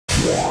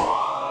Hi,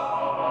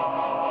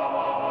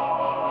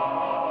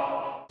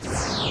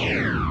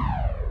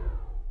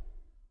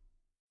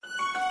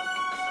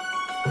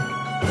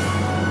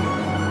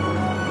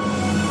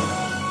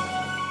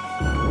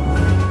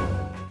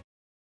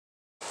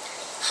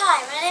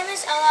 my name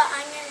is Ella.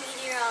 I'm your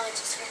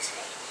meteorologist for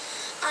today.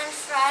 On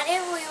Friday,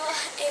 it will be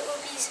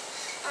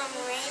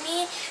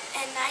rainy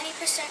and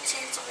 90%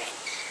 chance of rain.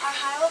 Our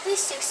high will be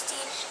 60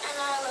 and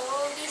our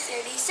low will be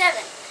 37.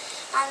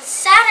 On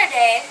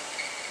Saturday,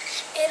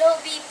 it'll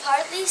be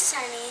partly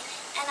sunny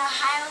and our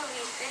high will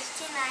be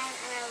 59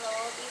 and our low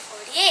will be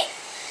 48.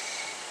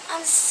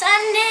 On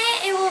Sunday,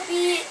 it will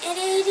be an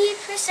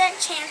 80%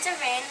 chance of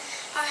rain.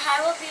 Our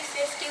high will be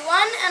 51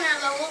 and our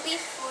low will be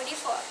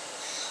 44.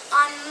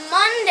 On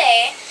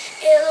Monday,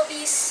 it will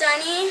be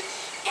sunny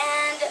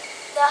and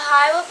the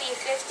high will be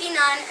 59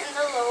 and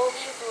the low will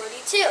be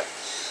 42.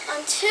 On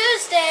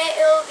Tuesday,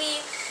 it will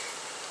be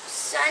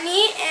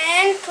sunny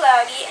and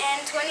cloudy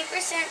and 20%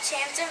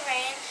 chance of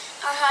rain.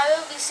 Our high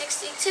will be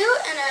 62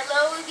 and our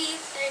low will be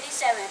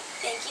 37.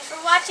 Thank you for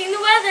watching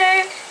the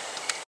weather.